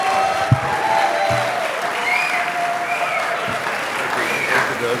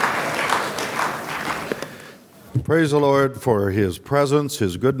Praise the Lord for His presence,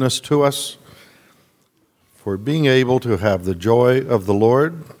 His goodness to us, for being able to have the joy of the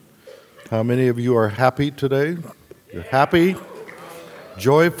Lord. How many of you are happy today? You're happy?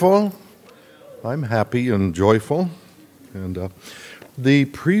 Joyful? I'm happy and joyful. And the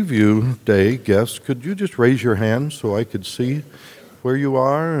preview day guests, could you just raise your hand so I could see where you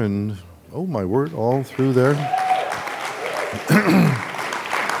are? And, oh my word, all through there.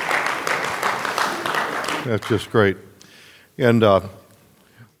 That's just great. And I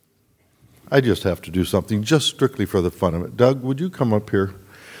just have to do something just strictly for the fun of it. Doug, would you come up here?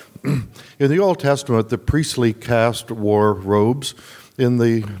 In the Old Testament, the priestly caste wore robes. In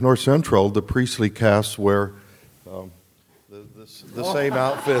the North Central, the priestly castes wear the same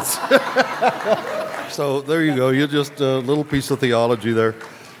outfits. So there you go. You're just a little piece of theology there.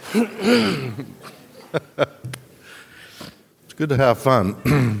 It's good to have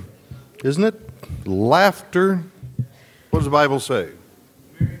fun, isn't it? Laughter. What does the Bible say?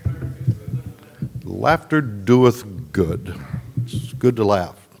 Laughter doeth good. It's good to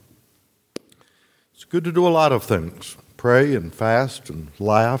laugh. It's good to do a lot of things. Pray and fast and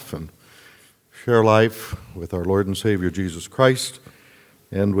laugh and share life with our Lord and Savior Jesus Christ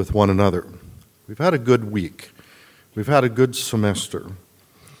and with one another. We've had a good week. We've had a good semester.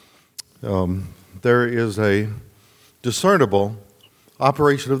 There is a discernible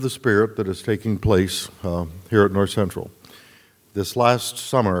operation of the Spirit that is taking place here at North Central. This last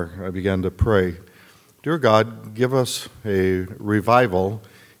summer, I began to pray, Dear God, give us a revival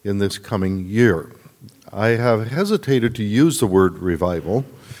in this coming year. I have hesitated to use the word revival,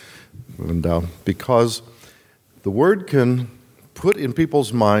 and because the word can put in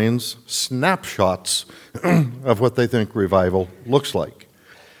people's minds snapshots of what they think revival looks like.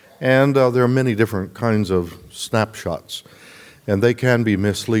 And there are many different kinds of snapshots, and they can be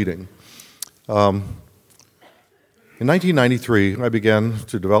misleading. In 1993, I began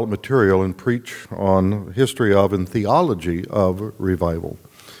to develop material and preach on history of and theology of revival.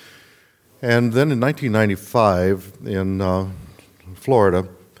 And then in 1995, in Florida,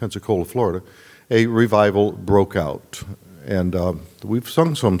 Pensacola, Florida, a revival broke out. And we've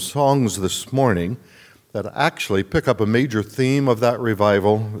sung some songs this morning that actually pick up a major theme of that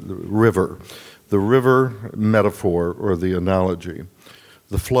revival, the river metaphor or the analogy,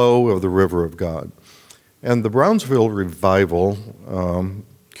 the flow of the river of God. And the Brownsville revival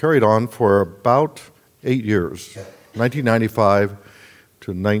carried on for about 8 years, 1995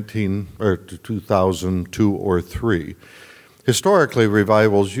 to 2002 or 3. Historically,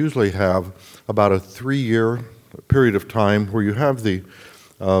 revivals usually have about a 3-year period of time where you have the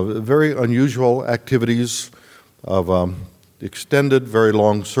very unusual activities of extended, very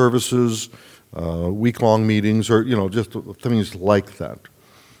long services, week-long meetings, or just things like that.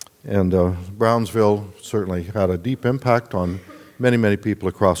 And Brownsville certainly had a deep impact on many, many people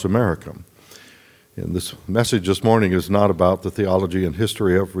across America. And this message this morning is not about the theology and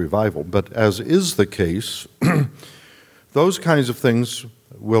history of revival, but as is the case, those kinds of things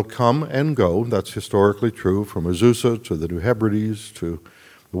will come and go. That's historically true, from Azusa to the New Hebrides to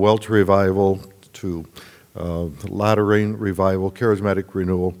the Welch revival to Latter Rain revival, Charismatic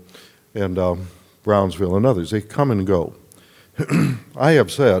Renewal, and Brownsville and others. They come and go. I have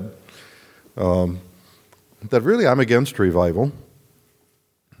said that really I'm against revival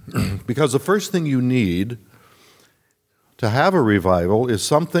because the first thing you need to have a revival is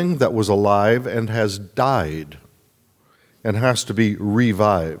something that was alive and has died and has to be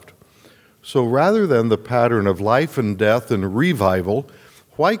revived. So rather than the pattern of life and death and revival,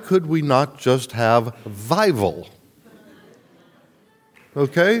 why could we not just have vival?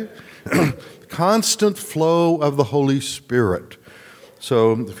 Okay? Constant flow of the Holy Spirit.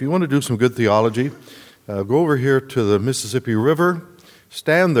 So if you want to do some good theology, go over here to the Mississippi River,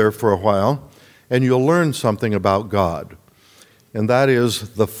 stand there for a while, and you'll learn something about God. And that is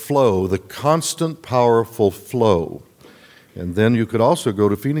the flow, the constant, powerful flow. And then you could also go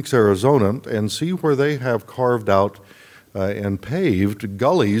to Phoenix, Arizona, and see where they have carved out and paved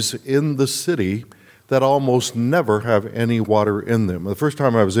gullies in the city that almost never have any water in them. The first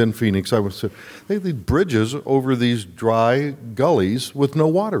time I was in Phoenix, they had these bridges over these dry gullies with no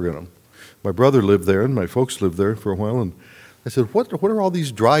water in them. My brother lived there, and my folks lived there for a while, and I said, what are all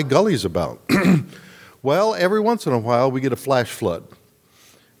these dry gullies about? Well, every once in a while we get a flash flood,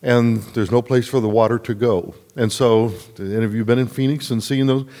 and there's no place for the water to go. And so, any of you been in Phoenix and seen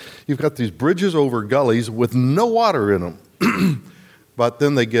those? You've got these bridges over gullies with no water in them. But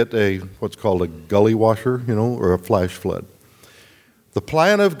then they get what's called a gully washer, or a flash flood. The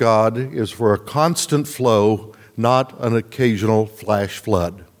plan of God is for a constant flow, not an occasional flash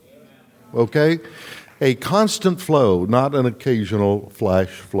flood. Okay? a constant flow, not an occasional flash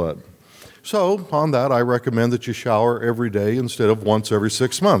flood. So, on that, I recommend that you shower every day instead of once every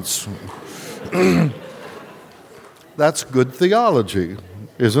 6 months. That's good theology,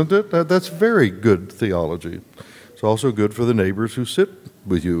 isn't it? That's very good theology. It's also good for the neighbors who sit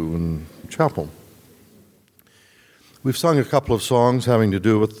with you in chapel. We've sung a couple of songs having to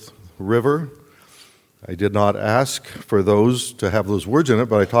do with river. I did not ask for those to have those words in it,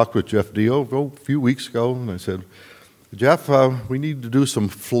 but I talked with Jeff Dio a few weeks ago, and I said, Jeff, we need to do some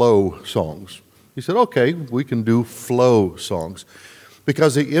flow songs. He said, okay, we can do flow songs.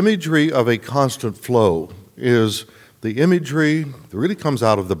 Because the imagery of a constant flow is the imagery that really comes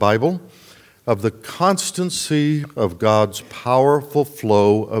out of the Bible, of the constancy of God's powerful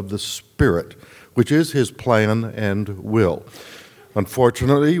flow of the Spirit, which is His plan and will.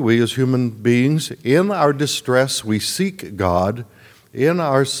 Unfortunately, we as human beings, in our distress, we seek God. In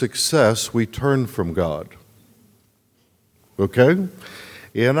our success, we turn from God. Okay?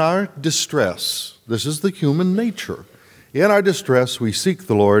 In our distress, this is the human nature. In our distress, we seek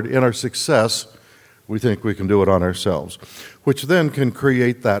the Lord. In our success, we think we can do it on ourselves, which then can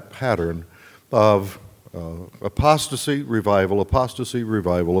create that pattern of apostasy, revival, apostasy,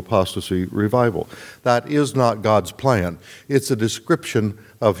 revival, apostasy, revival. That is not God's plan. It's a description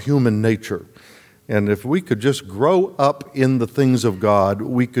of human nature. And if we could just grow up in the things of God,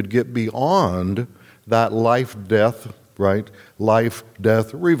 we could get beyond that life, death, right? Life,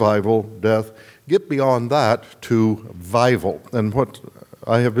 death, revival, death. Get beyond that to vival. And what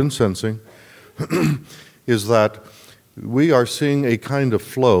I have been sensing is that we are seeing a kind of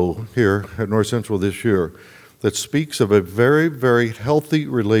flow here at North Central this year that speaks of a very, very healthy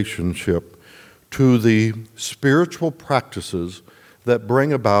relationship to the spiritual practices that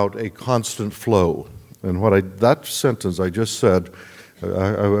bring about a constant flow. And that sentence I just said,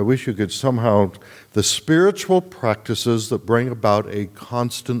 I wish you could somehow, the spiritual practices that bring about a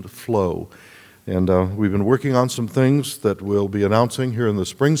constant flow. And we've been working on some things that we'll be announcing here in the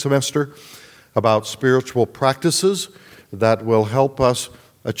spring semester about spiritual practices that will help us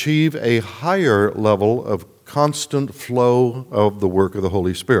achieve a higher level of constant flow of the work of the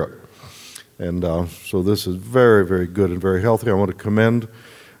Holy Spirit. And so this is very, very good and very healthy. I want to commend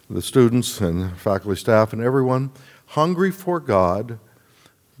the students and faculty, staff, and everyone hungry for God,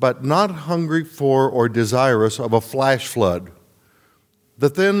 but not hungry for or desirous of a flash flood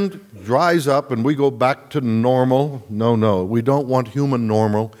that then dries up and we go back to normal. No, we don't want human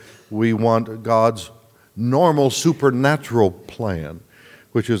normal. We want God's normal supernatural plan,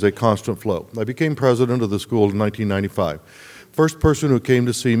 which is a constant flow. I became president of the school in 1995. First person who came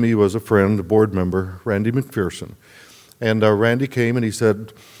to see me was a friend, a board member, Randy McPherson. And Randy came and he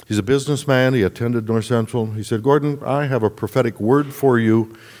said, he's a businessman, he attended North Central. He said, Gordon, I have a prophetic word for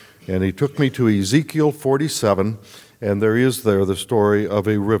you. And he took me to Ezekiel 47, and there is the story of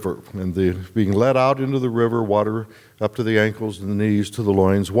a river, and being led out into the river, water up to the ankles and the knees to the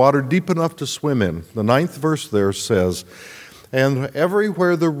loins, water deep enough to swim in. The 9th verse there says, and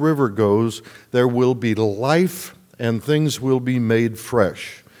everywhere the river goes, there will be life and things will be made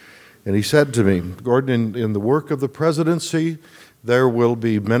fresh. And he said to me, Gordon, in the work of the presidency, there will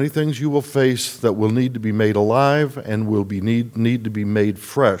be many things you will face that will need to be made alive and will need to be made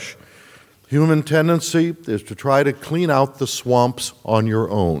fresh. Human tendency is to try to clean out the swamps on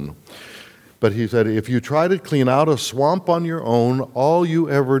your own. But he said, if you try to clean out a swamp on your own, all you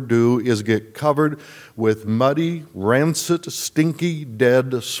ever do is get covered with muddy, rancid, stinky,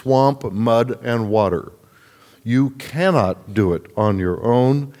 dead swamp mud and water. You cannot do it on your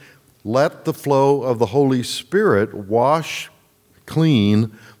own. Let the flow of the Holy Spirit wash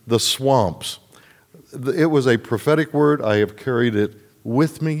clean the swamps. It was a prophetic word. I have carried it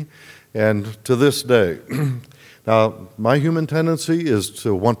with me, and to this day. Now, my human tendency is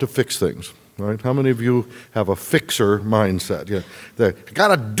to want to fix things. Right? How many of you have a fixer mindset? They got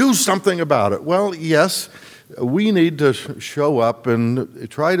to do something about it. Well, yes, we need to show up and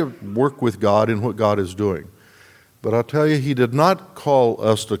try to work with God in what God is doing. But I'll tell you, He did not call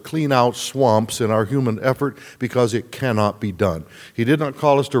us to clean out swamps in our human effort because it cannot be done. He did not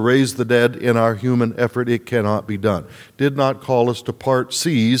call us to raise the dead in our human effort. It cannot be done. Did not call us to part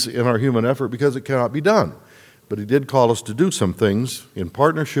seas in our human effort because it cannot be done. But He did call us to do some things in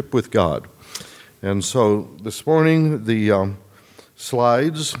partnership with God. And so this morning, the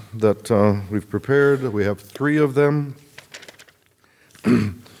slides that we've prepared, we have 3 of them.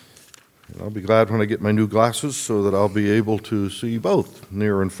 I'll be glad when I get my new glasses so that I'll be able to see both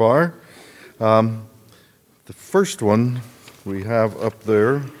near and far. The first one we have up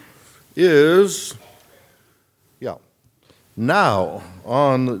there is, Now,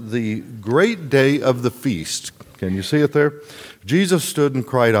 on the great day of the feast, can you see it there? Jesus stood and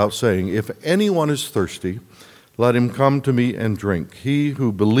cried out, saying, "If anyone is thirsty, let him come to me and drink. He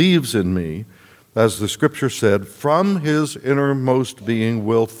who believes in me, as the scripture said, from his innermost being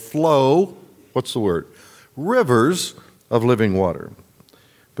will flow," what's the word? "Rivers of living water."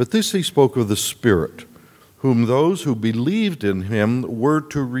 But this he spoke of the Spirit, whom those who believed in him were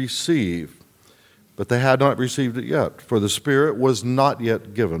to receive. But they had not received it yet, for the Spirit was not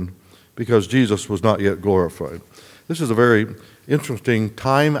yet given, because Jesus was not yet glorified. This is a very interesting,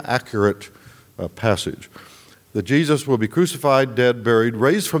 time-accurate passage. That Jesus will be crucified, dead, buried,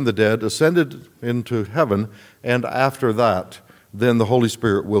 raised from the dead, ascended into heaven, and after that, then the Holy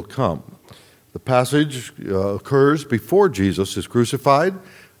Spirit will come. The passage occurs before Jesus is crucified,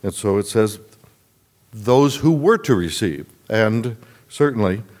 and so it says those who were to receive. And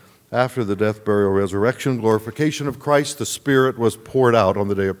certainly, after the death, burial, resurrection, glorification of Christ, the Spirit was poured out on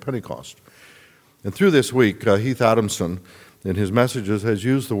the day of Pentecost. And through this week, Heath Adamson, in his messages, has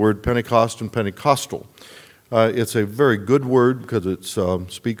used the word Pentecost and Pentecostal. It's a very good word because it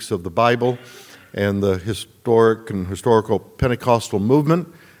speaks of the Bible and the historical Pentecostal movement.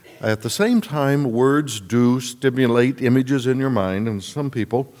 At the same time, words do stimulate images in your mind, and some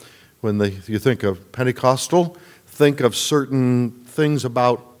people, when you think of Pentecostal, think of certain things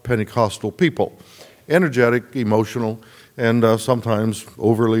about Pentecostal people. Energetic, emotional, and sometimes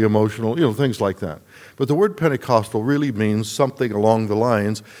overly emotional, things like that. But the word Pentecostal really means something along the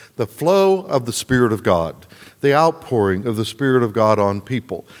lines, the flow of the Spirit of God, the outpouring of the Spirit of God on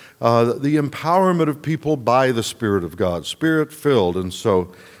people, the empowerment of people by the Spirit of God, Spirit-filled. And so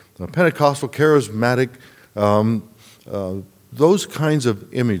Pentecostal, charismatic, those kinds of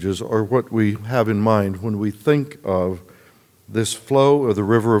images are what we have in mind when we think of this flow of the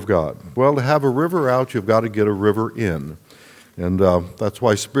river of God. Well, to have a river out, you've got to get a river in. And that's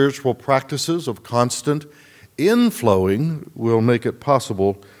why spiritual practices of constant inflowing will make it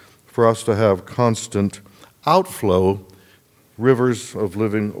possible for us to have constant outflow, rivers of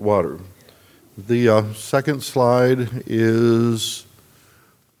living water. The second slide is,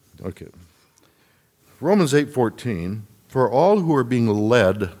 Romans 8:14, "For all who are being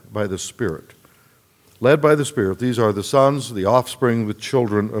led by the Spirit," these are the sons, the offspring, the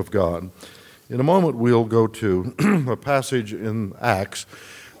children of God. In a moment, we'll go to a passage in Acts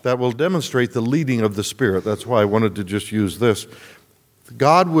that will demonstrate the leading of the Spirit. That's why I wanted to just use this.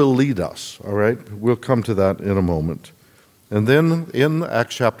 God will lead us, all right? We'll come to that in a moment. And then in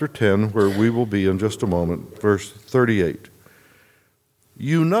Acts chapter 10, where we will be in just a moment, verse 38.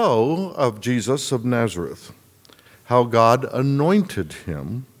 "You know of Jesus of Nazareth, how God anointed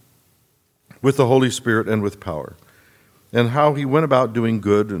him with the Holy Spirit and with power, and how he went about doing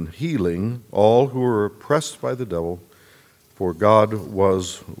good and healing all who were oppressed by the devil, for God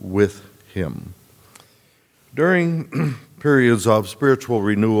was with him." During periods of spiritual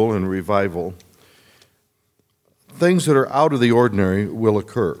renewal and revival, things that are out of the ordinary will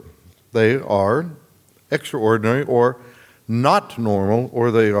occur. They are extraordinary or not normal, or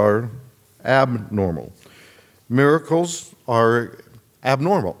they are abnormal. Miracles are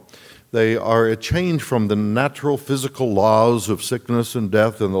abnormal. They are a change from the natural physical laws of sickness and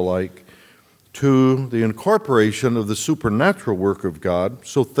death and the like to the incorporation of the supernatural work of God,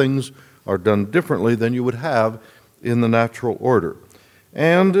 so things are done differently than you would have in the natural order.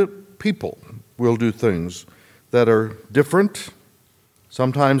 And people will do things that are different,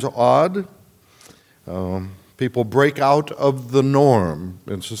 sometimes odd. People break out of the norm.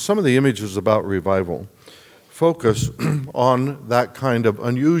 And so some of the images about revival focus on that kind of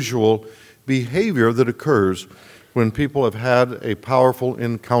unusual behavior that occurs when people have had a powerful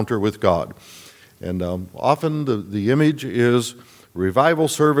encounter with God. And often the image is revival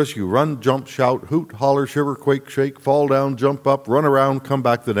service. You run, jump, shout, hoot, holler, shiver, quake, shake, fall down, jump up, run around, come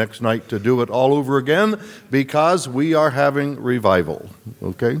back the next night to do it all over again because we are having revival.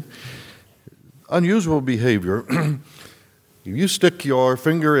 Okay? Unusual behavior. If you stick your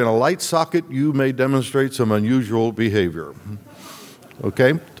finger in a light socket, you may demonstrate some unusual behavior.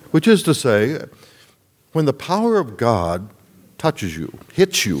 Okay? Which is to say, when the power of God touches you,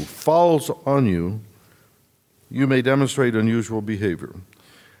 hits you, falls on you, you may demonstrate unusual behavior.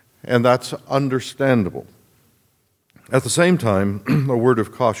 And that's understandable. At the same time, a word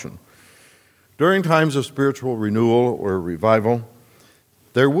of caution. During times of spiritual renewal or revival,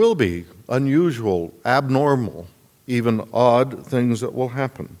 there will be unusual, abnormal, even odd things that will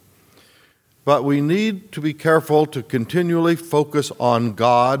happen. But we need to be careful to continually focus on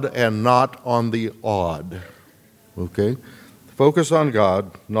God and not on the odd. Okay? Focus on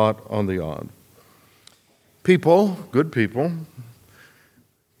God, not on the odd. People, good people,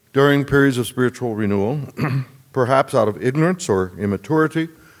 during periods of spiritual renewal, perhaps out of ignorance or immaturity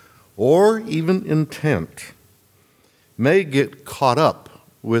or even intent, may get caught up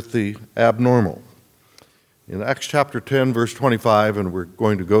with the abnormal. In Acts chapter 10, verse 25, and we're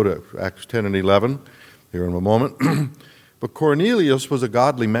going to go to Acts 10 and 11 here in a moment, but Cornelius was a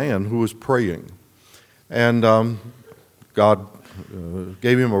godly man who was praying. And God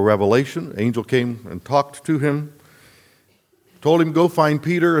gave him a revelation. An angel came and talked to him, told him, go find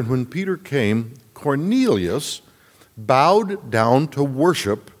Peter. And when Peter came, Cornelius bowed down to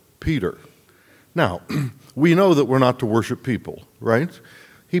worship Peter. Now, we know that we're not to worship people, right?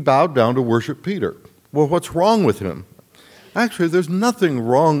 He bowed down to worship Peter. Well, what's wrong with him? Actually, there's nothing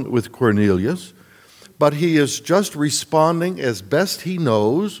wrong with Cornelius, but he is just responding as best he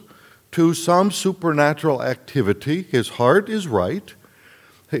knows to some supernatural activity. His heart is right.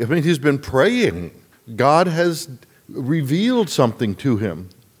 I mean, he's been praying. God has revealed something to him.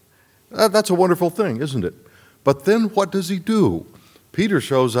 That's a wonderful thing, isn't it? But then what does he do? Peter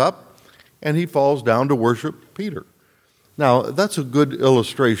shows up, and he falls down to worship Peter. Now, that's a good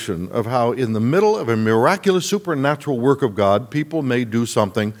illustration of how in the middle of a miraculous supernatural work of God, people may do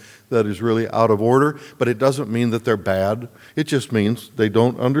something that is really out of order, but it doesn't mean that they're bad. It just means they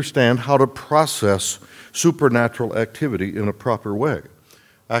don't understand how to process supernatural activity in a proper way.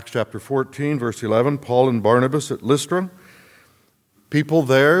 Acts chapter 14, verse 11, Paul and Barnabas at Lystra. People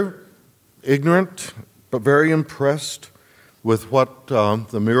there, ignorant, but very impressed with what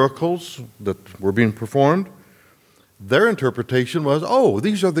the miracles that were being performed. Their interpretation was, oh,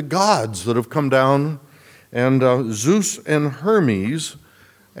 these are the gods that have come down, and Zeus and Hermes,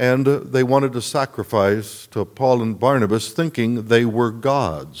 and they wanted to sacrifice to Paul and Barnabas thinking they were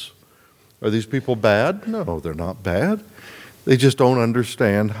gods. Are these people bad? No, they're not bad. They just don't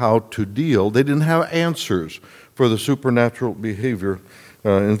understand how to deal. They didn't have answers for the supernatural behavior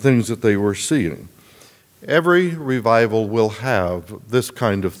and things that they were seeing. Every revival will have this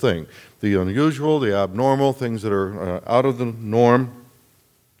kind of thing. The unusual, the abnormal, things that are out of the norm,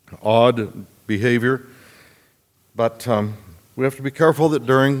 odd behavior. But we have to be careful that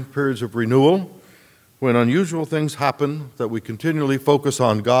during periods of renewal, when unusual things happen, that we continually focus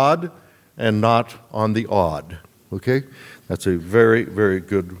on God and not on the odd. Okay? That's a very, very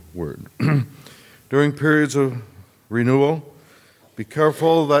good word. During periods of renewal, be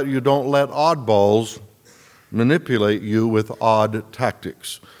careful that you don't let oddballs manipulate you with odd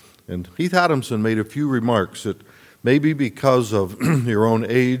tactics. And Heath Adamson made a few remarks that maybe because of your own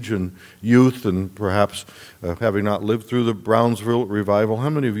age and youth and perhaps having not lived through the Brownsville revival, how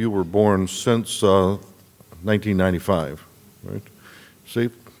many of you were born since 1995? Right? See,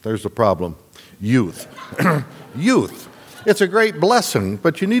 there's the problem. Youth. Youth. It's a great blessing,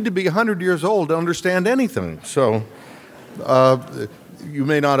 but you need to be 100 years old to understand anything. So you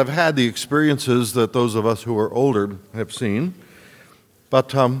may not have had the experiences that those of us who are older have seen,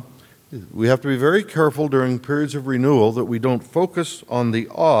 but we have to be very careful during periods of renewal that we don't focus on the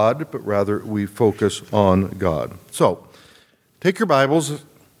odd, but rather we focus on God. So, take your Bibles.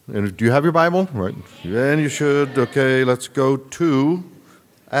 And do you have your Bible? Right. Then you should. Okay, let's go to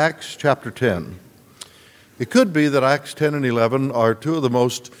Acts chapter 10. It could be that Acts 10 and 11 are two of the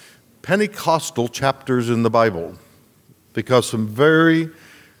most Pentecostal chapters in the Bible, because some very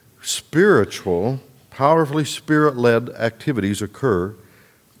spiritual, powerfully Spirit-led activities occur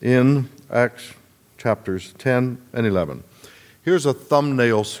in Acts chapters 10 and 11. Here's a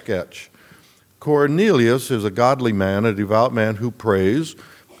thumbnail sketch. Cornelius is a godly man, a devout man who prays.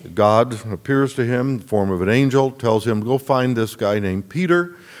 God appears to him in the form of an angel, tells him, go find this guy named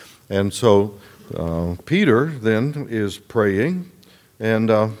Peter. And so Peter then is praying and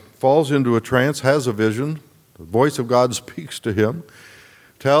falls into a trance, has a vision. The voice of God speaks to him,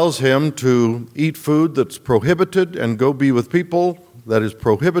 tells him to eat food that's prohibited and go be with people that is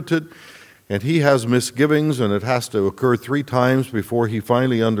prohibited. And he has misgivings, and it has to occur 3 times before he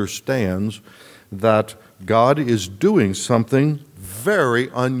finally understands that God is doing something very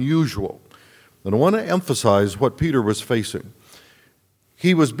unusual. And I want to emphasize what Peter was facing.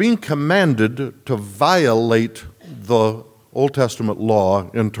 He was being commanded to violate the Old Testament law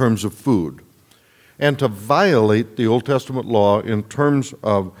in terms of food, and to violate the Old Testament law in terms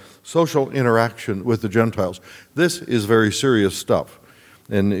of social interaction with the Gentiles. This is very serious stuff.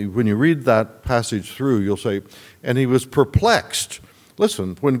 And when you read that passage through, you'll say, and he was perplexed.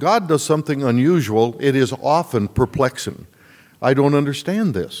 Listen, when God does something unusual, it is often perplexing. I don't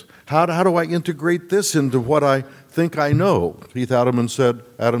understand this. How do I integrate this into what I think I know? Heath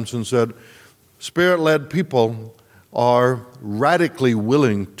Adamson said, Spirit-led people are radically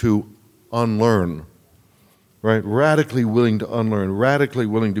willing to unlearn. right? Radically willing to unlearn, radically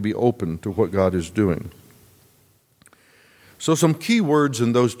willing to be open to what God is doing. So some key words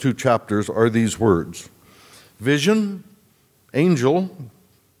in those 2 chapters are these words: vision, angel,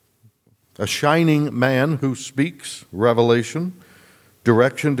 a shining man who speaks, revelation,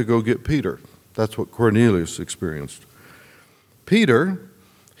 direction to go get Peter. That's what Cornelius experienced. Peter,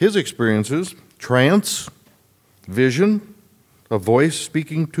 his experiences: trance, vision, a voice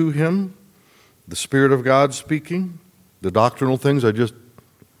speaking to him, the Spirit of God speaking, the doctrinal things I just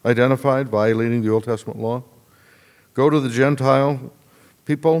identified, violating the Old Testament law. Go to the Gentile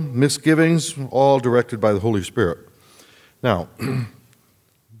people, misgivings, all directed by the Holy Spirit. Now,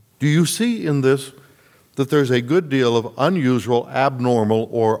 do you see in this that there's a good deal of unusual, abnormal,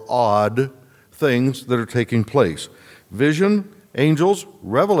 or odd things that are taking place? Vision, angels,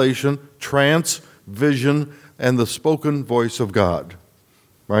 revelation, trance, vision, and the spoken voice of God,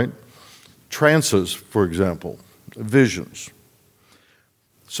 right? Trances, for example, visions.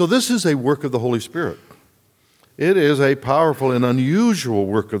 So this is a work of the Holy Spirit. It is a powerful and unusual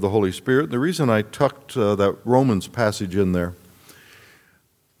work of the Holy Spirit. The reason I tucked that Romans passage in there,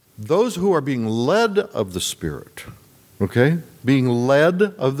 those who are being led of the Spirit, okay? Being led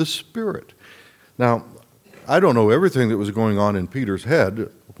of the Spirit. Now, I don't know everything that was going on in Peter's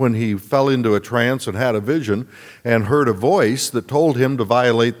head when he fell into a trance and had a vision and heard a voice that told him to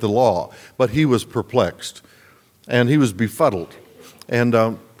violate the law. But he was perplexed and he was befuddled and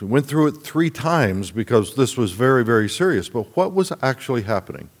went through it 3 times because this was very, very serious. But what was actually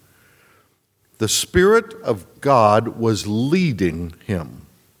happening? The Spirit of God was leading him.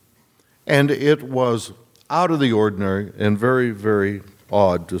 And it was out of the ordinary and very, very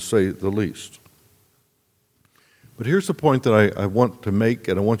odd, to say the least. But here's the point that I want to make,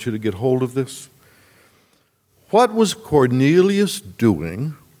 and I want you to get hold of this. What was Cornelius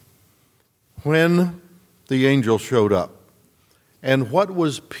doing when the angel showed up? And what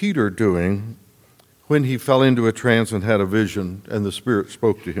was Peter doing when he fell into a trance and had a vision and the Spirit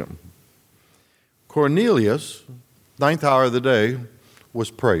spoke to him? Cornelius, 9th hour of the day,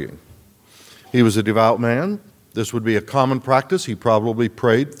 was praying. He was a devout man. This would be a common practice. He probably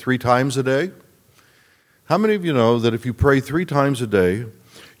prayed 3 times a day. How many of you know that if you pray 3 times a day,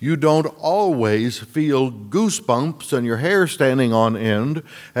 you don't always feel goosebumps and your hair standing on end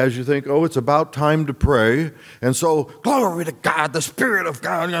as you think, oh, it's about time to pray, and so, glory to God, the Spirit of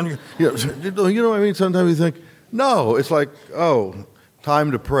God. You know what I mean? Sometimes you think, no, it's like, oh,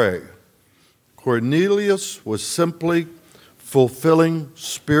 time to pray. Cornelius was simply fulfilling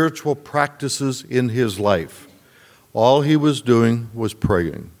spiritual practices in his life. All he was doing was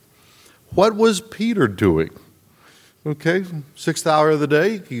praying. What was Peter doing? Okay, 6th hour of the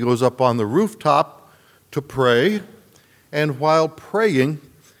day, he goes up on the rooftop to pray, and while praying,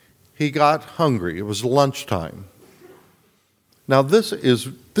 he got hungry. It was lunchtime. Now this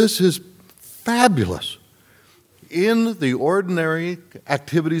is fabulous in the ordinary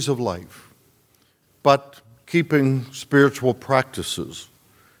activities of life, but keeping spiritual practices.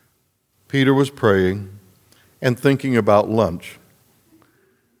 Peter was praying and thinking about lunch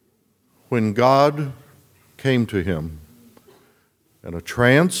when God came to him in a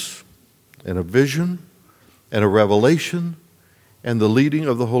trance, and a vision, and a revelation, and the leading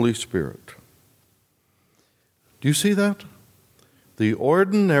of the Holy Spirit. Do you see that? The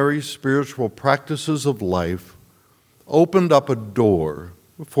ordinary spiritual practices of life opened up a door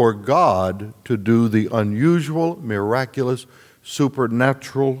for God to do the unusual, miraculous,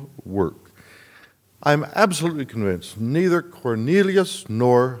 supernatural work. I'm absolutely convinced neither Cornelius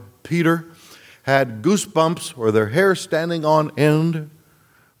nor Peter had goosebumps or their hair standing on end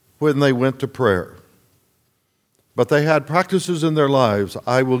when they went to prayer. But they had practices in their lives.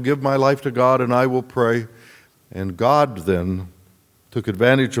 I will give my life to God and I will pray. And God then took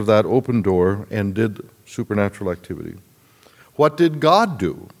advantage of that open door and did supernatural activity. What did God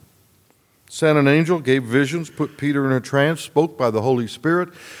do? Sent an angel, gave visions, put Peter in a trance, spoke by the Holy Spirit,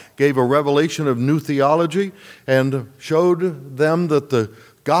 gave a revelation of new theology, and showed them that the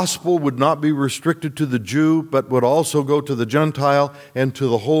gospel would not be restricted to the Jew, but would also go to the Gentile and to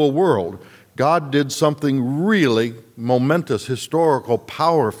the whole world. God did something really momentous, historical,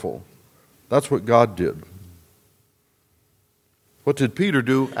 powerful. That's what God did. What did Peter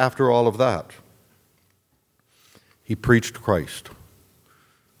do after all of that? He preached Christ.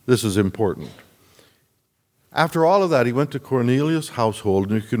 This is important. After all of that, he went to Cornelius'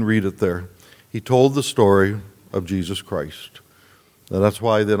 household, and you can read it there. He told the story of Jesus Christ. Now that's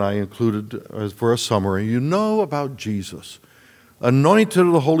why then I included, for a summary, you know about Jesus, anointed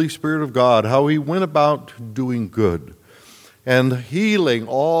of the Holy Spirit of God, how he went about doing good and healing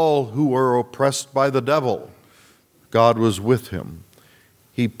all who were oppressed by the devil. God was with him.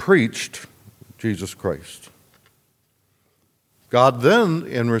 He preached Jesus Christ. God then,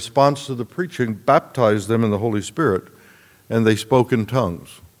 in response to the preaching, baptized them in the Holy Spirit, and they spoke in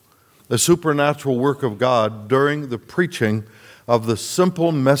tongues. The supernatural work of God during the preaching of the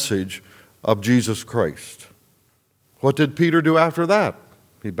simple message of Jesus Christ. What did Peter do after that?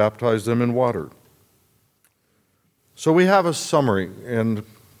 He baptized them in water. So we have a summary, and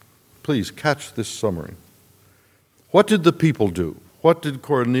please catch this summary. What did the people do? What did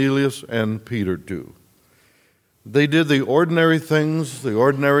Cornelius and Peter do? They did the ordinary things, the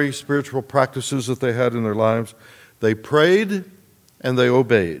ordinary spiritual practices that they had in their lives. They prayed and they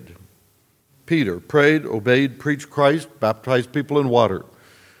obeyed. Peter prayed, obeyed, preached Christ, baptized people in water.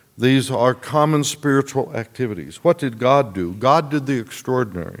 These are common spiritual activities. What did God do? God did the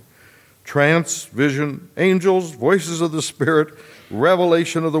extraordinary. Trance, vision, angels, voices of the Spirit,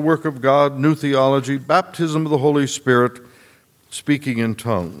 revelation of the work of God, new theology, baptism of the Holy Spirit, speaking in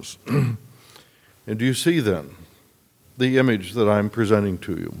tongues. And do you see then the image that I'm presenting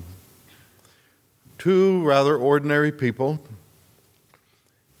to you? Two rather ordinary people,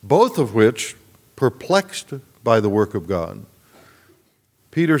 both of which perplexed by the work of God.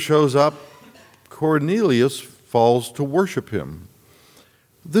 Peter shows up, Cornelius falls to worship him.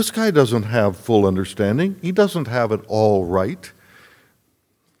 This guy doesn't have full understanding. He doesn't have it all right.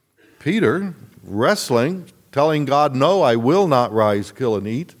 Peter, wrestling, telling God, no, I will not rise, kill, and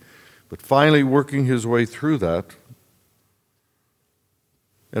eat, but finally working his way through that.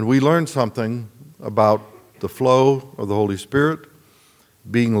 And we learn something about the flow of the Holy Spirit,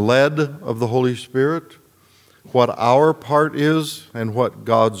 being led of the Holy Spirit, what our part is and what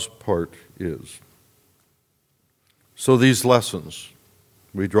God's part is. So these lessons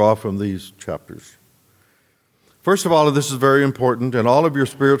we draw from these chapters. First of all, and this is very important, in all of your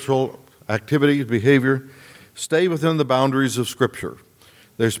spiritual activities, behavior, stay within the boundaries of Scripture.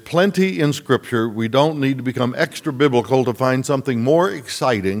 There's plenty in Scripture. We don't need to become extra biblical to find something more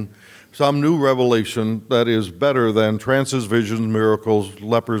exciting, some new revelation that is better than trances, visions, miracles,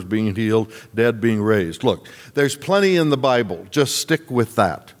 lepers being healed, dead being raised. Look, there's plenty in the Bible. Just stick with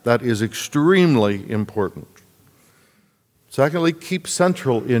that. That is extremely important. Secondly, keep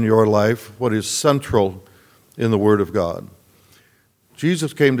central in your life what is central in the Word of God.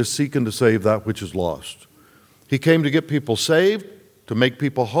 Jesus came to seek and to save that which is lost. He came to get people saved, to make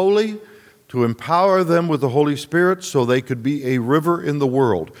people holy, to empower them with the Holy Spirit so they could be a river in the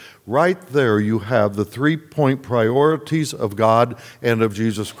world. Right there you have the 3-point priorities of God and of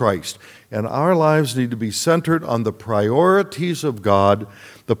Jesus Christ. And our lives need to be centered on the priorities of God,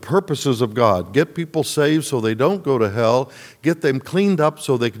 the purposes of God. Get people saved so they don't go to hell. Get them cleaned up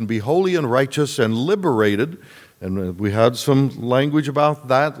so they can be holy and righteous and liberated. And we had some language about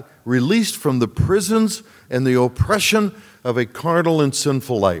that. Released from the prisons and the oppression of a carnal and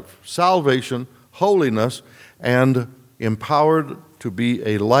sinful life. Salvation, holiness, and empowered to be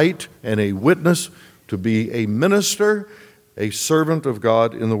a light and a witness, to be a minister, a servant of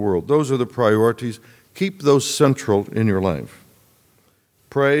God in the world. Those are the priorities. Keep those central in your life.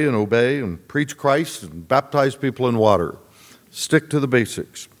 Pray and obey and preach Christ and baptize people in water. Stick to the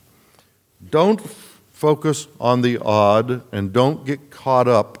basics. Don't focus on the odd and don't get caught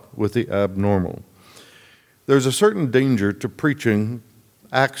up with the abnormal. There's a certain danger to preaching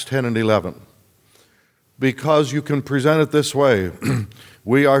Acts 10 and 11 because you can present it this way.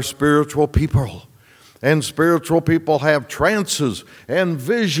 We are spiritual people, and spiritual people have trances and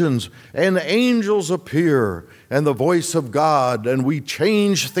visions, and angels appear, and the voice of God, and we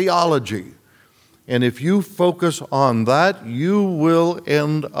change theology. And if you focus on that, you will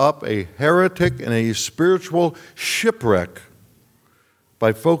end up a heretic and a spiritual shipwreck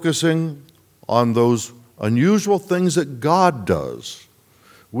by focusing on those unusual things that God does.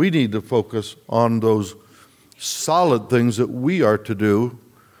 We need to focus on those solid things that we are to do.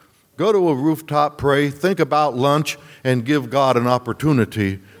 Go to a rooftop, pray, think about lunch, and give God an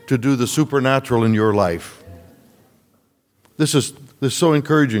opportunity to do the supernatural in your life. This is so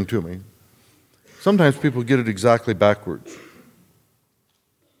encouraging to me. Sometimes people get it exactly backwards.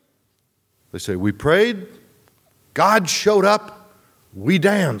 They say, we prayed, God showed up, we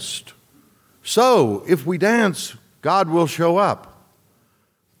danced. So, if we dance, God will show up.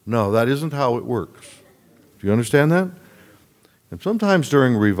 No, that isn't how it works. Do you understand that? And sometimes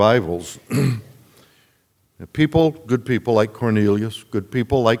during revivals, people, good people like Cornelius, good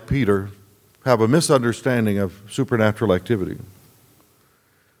people like Peter, have a misunderstanding of supernatural activity.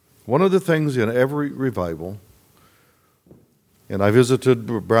 One of the things in every revival, and I visited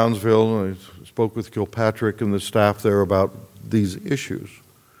Brownsville, and I spoke with Kilpatrick and the staff there about these issues.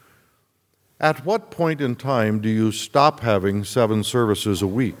 At what point in time do you stop having 7 services a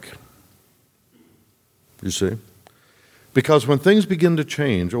week? You see? Because when things begin to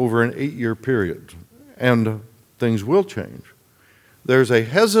change over an 8-year period, and things will change, there's a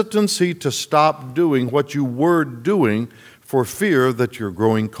hesitancy to stop doing what you were doing for fear that you're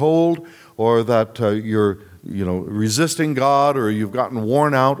growing cold or that you're resisting God or you've gotten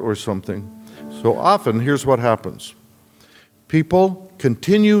worn out or something. So often, here's what happens. People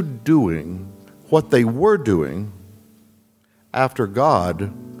continue doing what they were doing after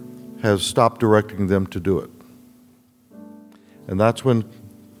God has stopped directing them to do it. And that's when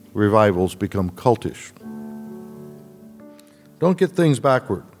revivals become cultish. Don't get things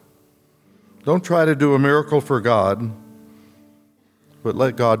backward. Don't try to do a miracle for God, but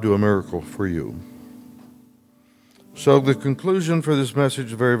let God do a miracle for you. So the conclusion for this message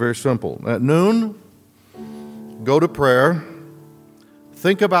is very, very simple. At noon, go to prayer,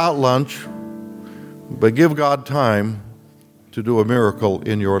 think about lunch, but give God time to do a miracle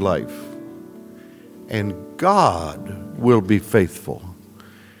in your life. And God will be faithful.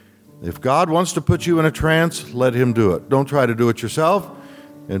 If God wants to put you in a trance, let Him do it. Don't try to do it yourself,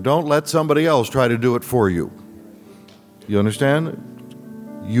 and don't let somebody else try to do it for you. You understand?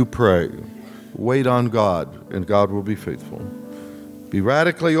 You pray. Wait on God, and God will be faithful. Be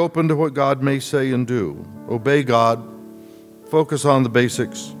radically open to what God may say and do. Obey God. Focus on the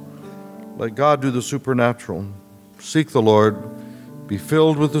basics. Let God do the supernatural. Seek the Lord. Be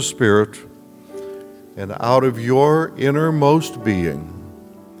filled with the Spirit. And out of your innermost being,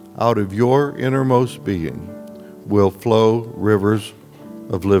 will flow rivers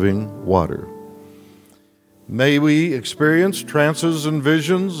of living water. May we experience trances and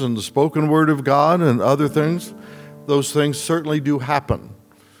visions and the spoken word of God and other things. Those things certainly do happen.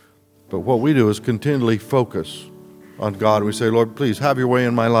 But what we do is continually focus on God. We say, Lord, please have your way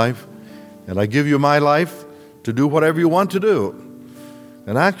in my life. And I give you my life to do whatever you want to do.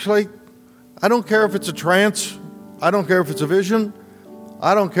 And actually, I don't care if it's a trance. I don't care if it's a vision.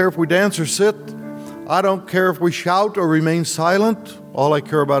 I don't care if we dance or sit. I don't care if we shout or remain silent. All I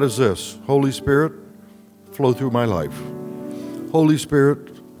care about is this. Holy Spirit, flow through my life. Holy Spirit,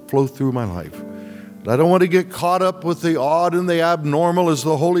 flow through my life. And I don't want to get caught up with the odd and the abnormal as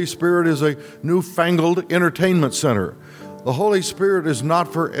the Holy Spirit is a newfangled entertainment center. The Holy Spirit is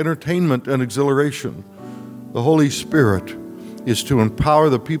not for entertainment and exhilaration. The Holy Spirit is to empower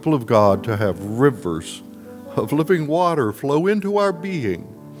the people of God to have rivers of living water flow into our being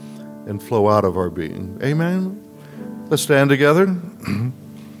and flow out of our being. Amen? Let's stand together.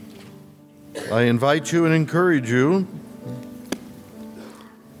 I invite you and encourage you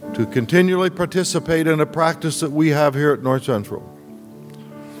to continually participate in a practice that we have here at North Central.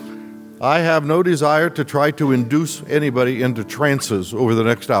 I have no desire to try to induce anybody into trances over the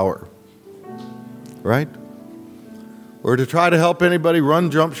next hour, right? Or to try to help anybody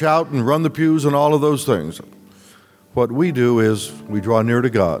run, jump, shout, and run the pews and all of those things. What we do is we draw near to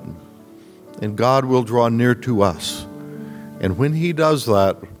God, and God will draw near to us. And when He does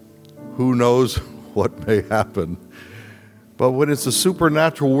that, who knows what may happen. But when it's a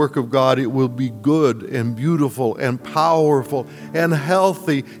supernatural work of God, it will be good and beautiful and powerful and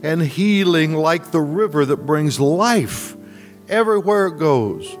healthy and healing like the river that brings life everywhere it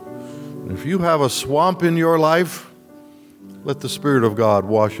goes. And if you have a swamp in your life, let the Spirit of God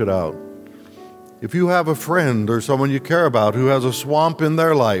wash it out. If you have a friend or someone you care about who has a swamp in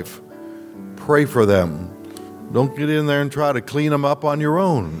their life, pray for them. Don't get in there and try to clean them up on your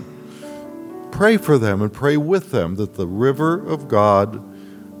own. Pray for them and pray with them that the river of God,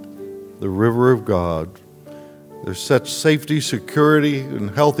 there's such safety, security,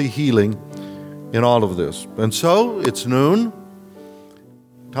 and healthy healing in all of this. And so, it's noon.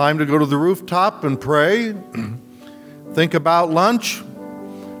 Time to go to the rooftop and pray. Think about lunch.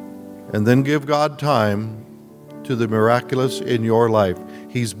 And then give God time to the miraculous in your life.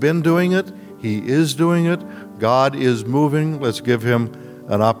 He's been doing it. He is doing it. God is moving. Let's give Him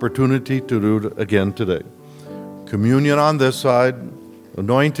an opportunity to do it again today. Communion on this side,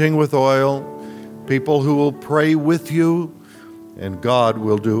 anointing with oil, people who will pray with you, and God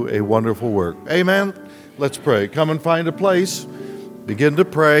will do a wonderful work. Amen? Let's pray. Come and find a place. Begin to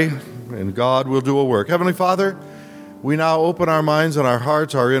pray, and God will do a work. Heavenly Father, we now open our minds and our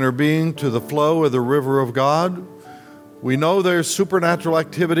hearts, our inner being, to the flow of the river of God. We know there's supernatural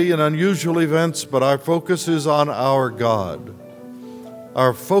activity and unusual events, but our focus is on our God.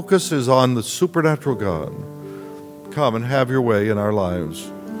 Our focus is on the supernatural God. Come and have your way in our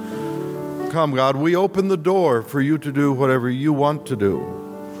lives. Come, God, we open the door for you to do whatever you want to do.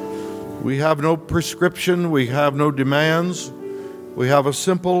 We have no prescription. We have no demands. We have a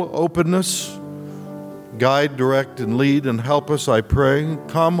simple openness. Guide, direct, and lead, and help us, I pray.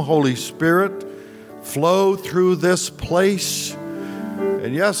 Come, Holy Spirit, flow through this place.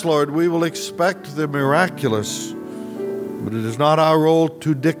 And yes, Lord, we will expect the miraculous, but it is not our role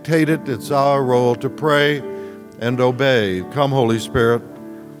to dictate it. It's our role to pray and obey. Come, Holy Spirit.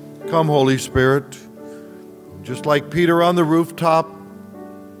 Come, Holy Spirit. Just like Peter on the rooftop,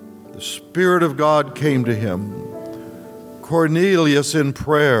 the Spirit of God came to him. Cornelius in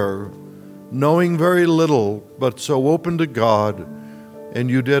prayer, knowing very little, but so open to God, and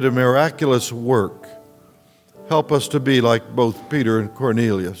you did a miraculous work. Help us to be like both Peter and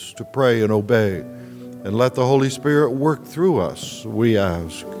Cornelius, to pray and obey, and let the Holy Spirit work through us, we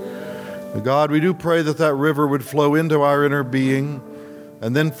ask. God, we do pray that that river would flow into our inner being,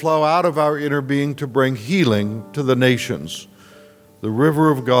 and then flow out of our inner being to bring healing to the nations. The river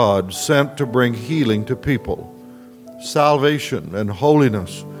of God sent to bring healing to people, salvation and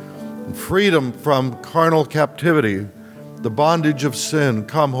holiness, and freedom from carnal captivity, the bondage of sin.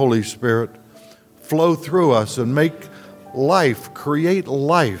 Come, Holy Spirit, flow through us and make life, create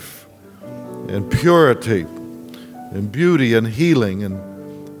life and purity and beauty and healing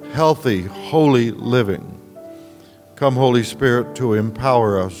and healthy, holy living. Come, Holy Spirit, to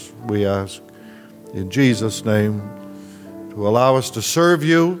empower us, we ask, in Jesus' name, to allow us to serve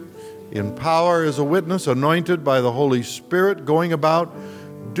you in power as a witness, anointed by the Holy Spirit, going about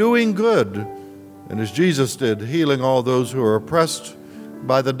doing good, and as Jesus did, healing all those who are oppressed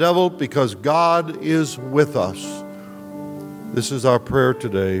by the devil, because God is with us. This is our prayer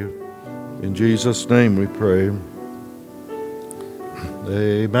today. In Jesus' name we pray.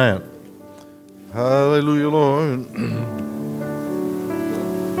 Amen. Hallelujah, Lord.